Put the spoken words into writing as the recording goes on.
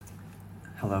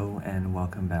Hello and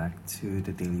welcome back to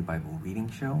the Daily Bible Reading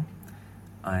Show.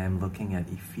 I am looking at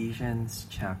Ephesians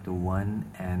chapter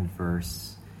 1 and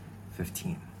verse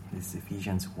 15. This is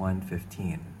Ephesians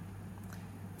 1:15.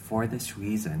 For this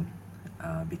reason,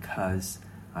 because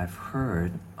I've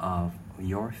heard of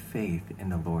your faith in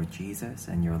the Lord Jesus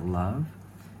and your love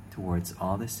towards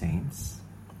all the saints.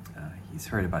 He's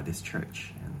heard about this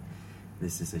church, and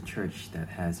this is a church that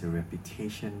has a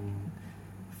reputation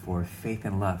for faith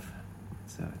and love.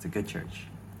 So it's a good church.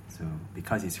 So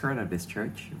because he's heard of this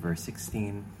church, verse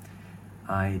 16,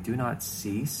 I do not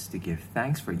cease to give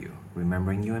thanks for you,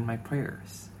 remembering you in my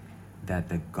prayers, that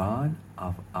the God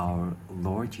of our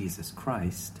Lord Jesus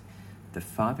Christ, the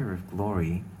Father of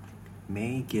glory,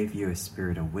 may give you a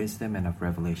spirit of wisdom and of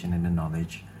revelation in the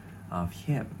knowledge of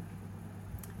him.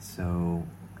 So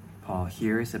Paul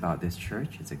hears about this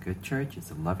church. It's a good church. It's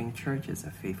a loving church. It's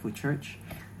a faithful church.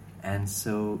 And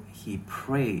so he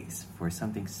prays for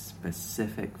something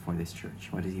specific for this church.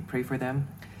 What does he pray for them?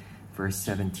 Verse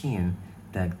 17,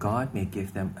 that God may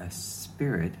give them a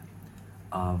spirit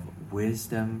of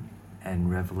wisdom and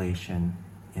revelation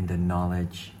in the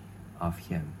knowledge of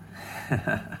him.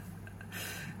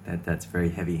 That's very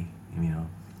heavy,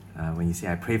 when you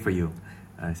say, I pray for you.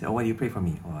 I say, what do you pray for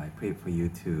me? Oh, I pray for you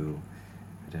to,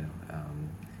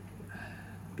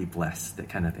 be blessed, that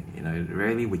kind of thing.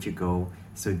 Rarely would you go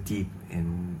so deep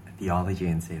in theology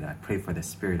and say that I pray for the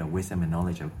spirit of wisdom and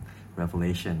knowledge of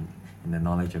revelation in the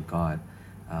knowledge of God.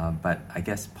 But I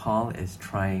guess Paul is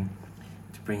trying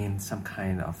to bring in some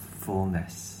kind of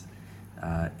fullness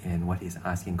in what he's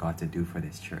asking God to do for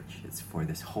this church. It's for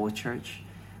this whole church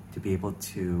to be able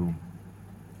to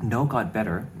know God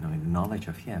better, in the knowledge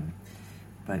of him.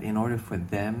 But in order for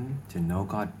them to know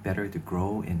God better, to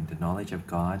grow in the knowledge of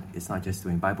God, it's not just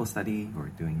doing Bible study or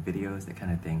doing videos, that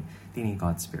kind of thing. They need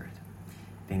God's Spirit.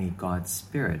 They need God's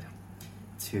Spirit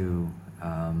to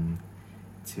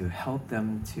help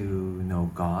them to know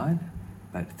God,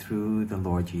 but through the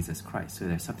Lord Jesus Christ. So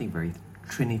there's something very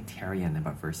Trinitarian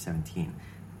about verse 17.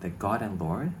 The God and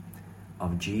Lord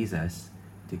of Jesus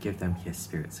to give them his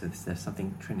Spirit. So there's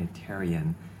something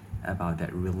Trinitarian about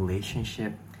that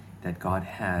relationship that God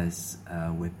has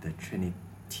with the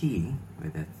Trinity,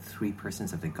 with the three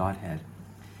persons of the Godhead,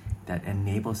 that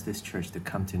enables this church to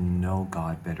come to know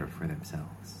God better for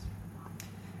themselves.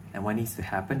 And what needs to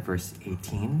happen? Verse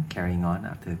 18, carrying on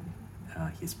after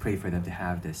he's prayed for them to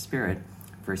have the Spirit,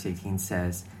 verse 18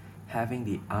 says, having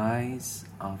the eyes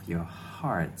of your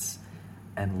hearts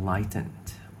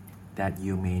enlightened, that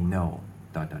you may know, ...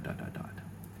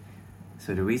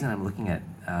 So the reason I'm looking at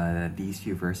these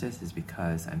few verses is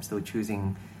because I'm still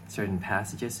choosing certain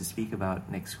passages to speak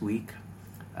about next week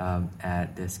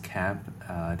at this camp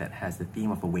that has the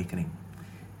theme of awakening.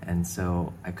 And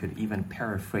so I could even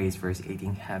paraphrase verse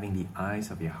 18, having the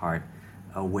eyes of your heart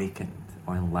awakened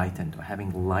or enlightened, or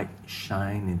having light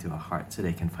shine into a heart so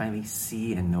they can finally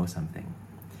see and know something.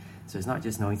 So it's not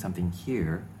just knowing something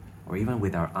here, or even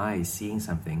with our eyes seeing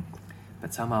something,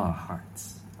 but somehow our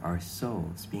hearts, our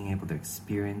souls, being able to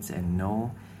experience and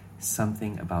know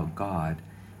something about God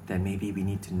that maybe we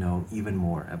need to know even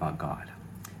more about God.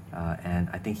 And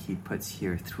I think he puts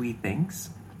here three things.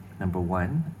 Number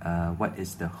one, what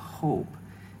is the hope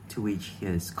to which he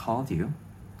has called you?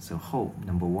 So hope,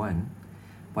 number one.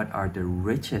 What are the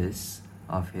riches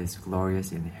of his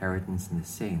glorious inheritance in the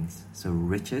saints? So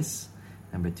riches,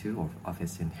 number two, of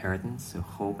his inheritance. So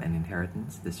hope and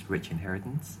inheritance, this rich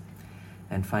inheritance.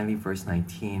 And finally, verse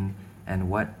 19, and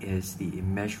what is the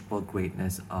immeasurable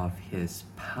greatness of his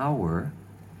power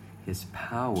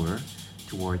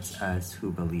towards us who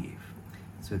believe.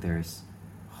 So there's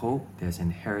hope, there's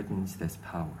inheritance, there's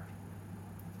power.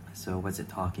 So what's it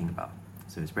talking about?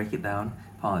 So let's break it down.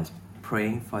 Paul is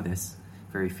praying for this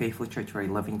very faithful church, very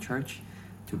loving church,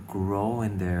 to grow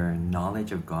in their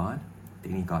knowledge of God. They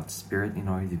need God's Spirit in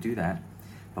order to do that.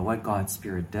 But what God's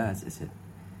Spirit does is it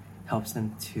helps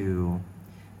them to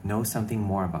know something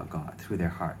more about God through their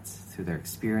hearts, through their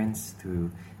experience, through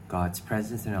God's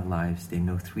presence in their lives. They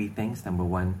know three things. Number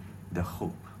one, the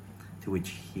hope to which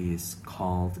he has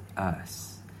called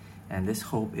us. And this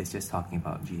hope is just talking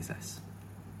about Jesus.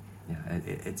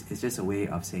 It's just a way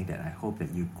of saying that I hope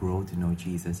that you grow to know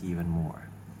Jesus even more.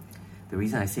 The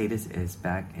reason I say this is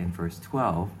back in verse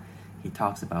 12, he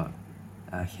talks about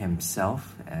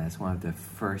himself as one of the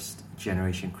first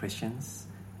generation Christians,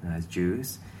 as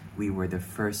Jews. We were the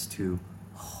first to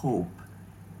hope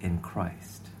in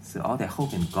Christ. So all that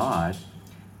hope in God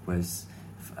was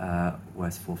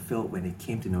fulfilled when they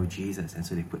came to know Jesus. And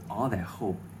so they put all that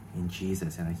hope in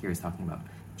Jesus. And here he's talking about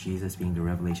Jesus being the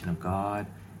revelation of God,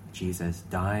 Jesus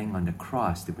dying on the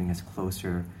cross to bring us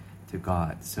closer to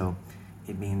God. So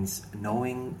it means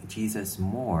knowing Jesus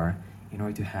more in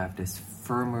order to have this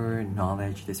firmer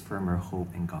knowledge, this firmer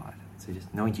hope in God. So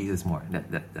just knowing Jesus more,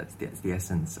 that's the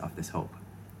essence of this hope.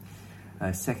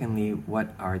 Secondly,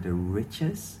 what are the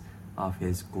riches of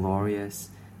his glorious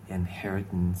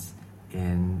inheritance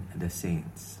in the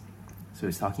saints? So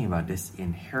it's talking about this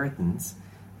inheritance,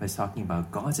 but it's talking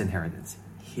about God's inheritance,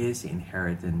 his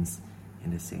inheritance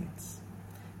in the saints.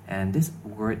 And this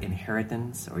word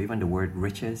inheritance, or even the word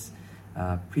riches,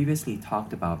 previously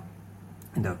talked about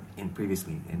in the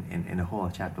whole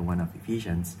of chapter 1 of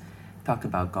Ephesians, talked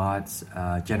about God's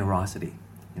generosity.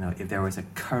 If there was a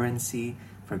currency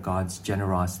for God's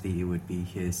generosity, it would be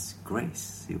his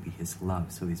grace, it would be his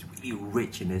love. So he's really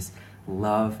rich in his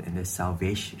love and his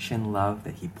salvation love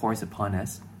that he pours upon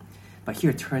us. But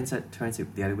here turns it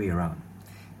the other way around.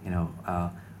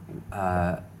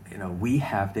 We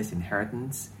have this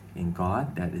inheritance in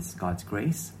God, that is God's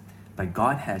grace, but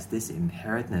God has this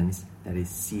inheritance that is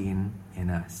seen in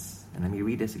us. And let me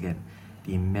read this again.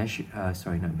 The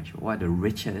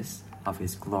riches of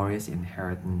his glorious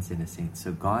inheritance in the saints.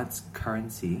 So God's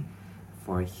currency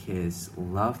for his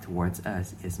love towards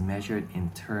us is measured in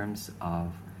terms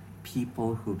of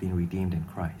people who've been redeemed in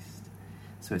Christ.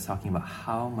 So it's talking about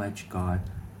how much God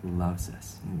loves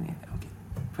us. Okay,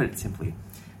 put it simply,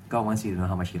 God wants you to know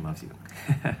how much he loves you.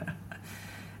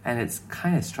 And it's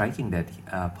kind of striking that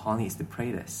Paul needs to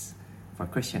pray this for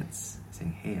Christians,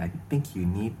 saying, hey, I think you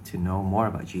need to know more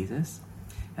about Jesus,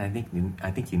 and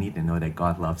I think you need to know that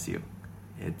God loves you.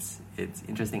 It's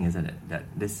interesting, isn't it, that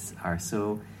these are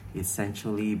so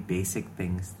essentially basic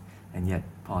things, and yet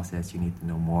Paul says you need to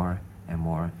know more and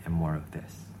more and more of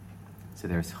this. So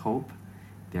there's hope,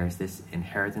 there's this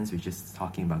inheritance, which is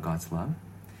talking about God's love.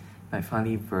 And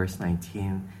finally, verse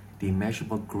 19, the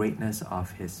immeasurable greatness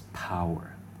of his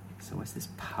power. So what's this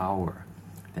power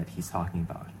that he's talking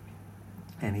about?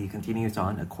 And he continues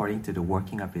on, according to the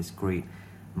working of his great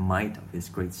might, of his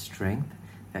great strength,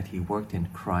 that he worked in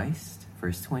Christ.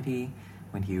 Verse 20,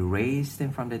 when he raised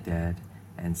him from the dead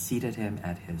and seated him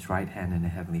at his right hand in the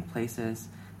heavenly places,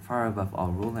 far above all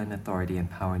rule and authority and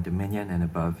power and dominion, and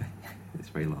above, it's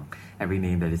very long, every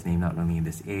name that is named not only in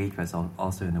this age, but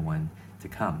also in the one to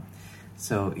come.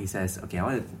 So he says, okay, I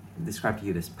want to describe to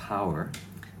you this power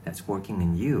that's working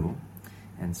in you.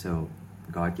 And so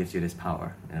God gives you this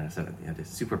power, this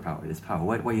superpower, this power.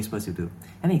 What are you supposed to do?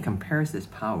 And he compares this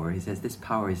power. He says this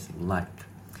power is like,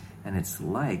 and it's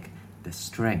like the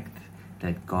strength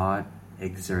that God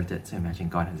exerted. So imagine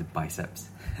God has biceps.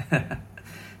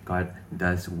 God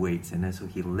does weights, and then so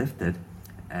he lifted,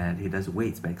 and he does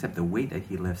weights, but except the weight that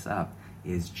he lifts up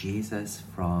is Jesus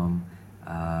from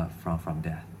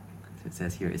death. So it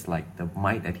says here, it's like the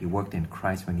might that he worked in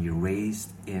Christ when he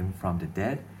raised him from the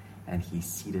dead, and he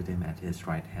seated him at his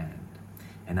right hand.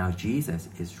 And now Jesus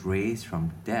is raised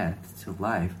from death to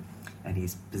life, and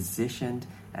he's positioned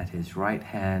at his right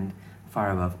hand,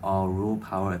 far above all rule,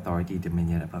 power, authority,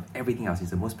 dominion, above everything else.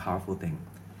 He's the most powerful thing.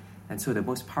 And so the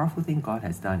most powerful thing God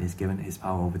has done is given his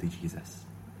power over to Jesus.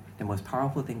 The most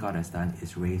powerful thing God has done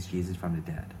is raise Jesus from the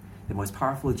dead. The most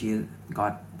powerful thing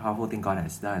God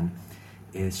has done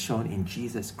is shown in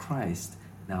Jesus Christ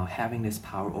now having this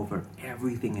power over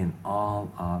everything in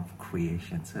all of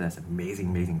creation. So that's amazing,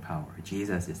 amazing power.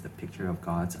 Jesus is the picture of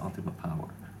God's ultimate power.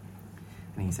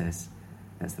 And he says,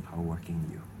 that's the power working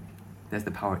in you. That's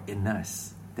the power in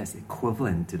us. That's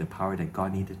equivalent to the power that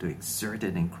God needed to exert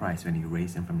it in Christ when he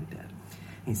raised him from the dead.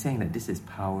 He's saying that this is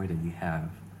power that you have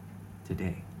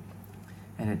today.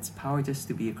 And it's power just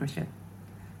to be a Christian.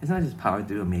 It's not just power to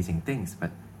do amazing things,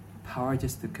 but power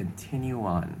just to continue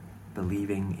on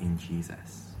believing in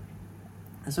Jesus.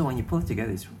 And so when you pull it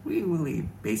together, it's really, really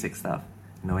basic stuff.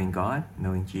 Knowing God,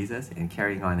 knowing Jesus, and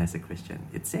carrying on as a Christian.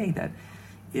 It's saying that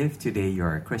if today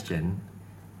you're a Christian,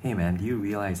 hey man, do you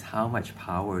realize how much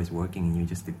power is working in you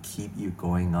just to keep you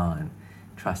going on,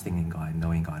 trusting in God,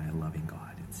 knowing God, and loving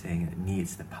God? It's saying it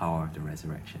needs the power of the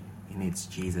resurrection. It needs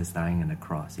Jesus dying on the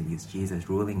cross. It needs Jesus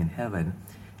ruling in heaven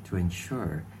to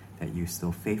ensure that you're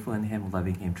still faithful in him,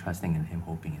 loving him, trusting in him,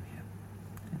 hoping in him.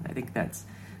 And I think that's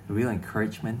a real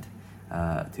encouragement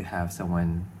to have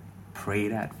someone pray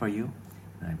that for you.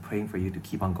 And I'm praying for you to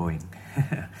keep on going.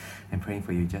 I'm praying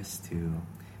for you just to,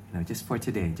 just for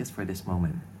today, just for this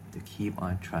moment, to keep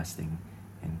on trusting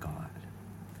in God.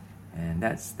 And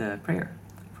that's the prayer,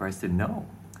 for us to know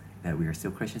that we are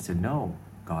still Christians, to know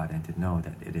God and to know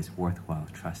that it is worthwhile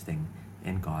trusting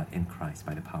in God, in Christ,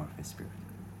 by the power of his Spirit.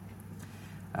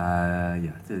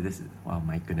 So this is, wow,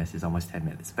 my goodness, it's almost 10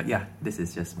 minutes. But yeah, this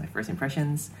is just my first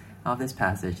impressions of this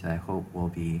passage that I hope will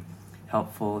be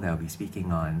helpful, that I'll be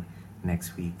speaking on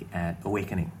next week at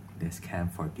Awakening. this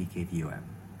camp for PKDUM.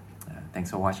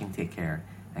 Thanks for watching. Take care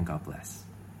and God bless.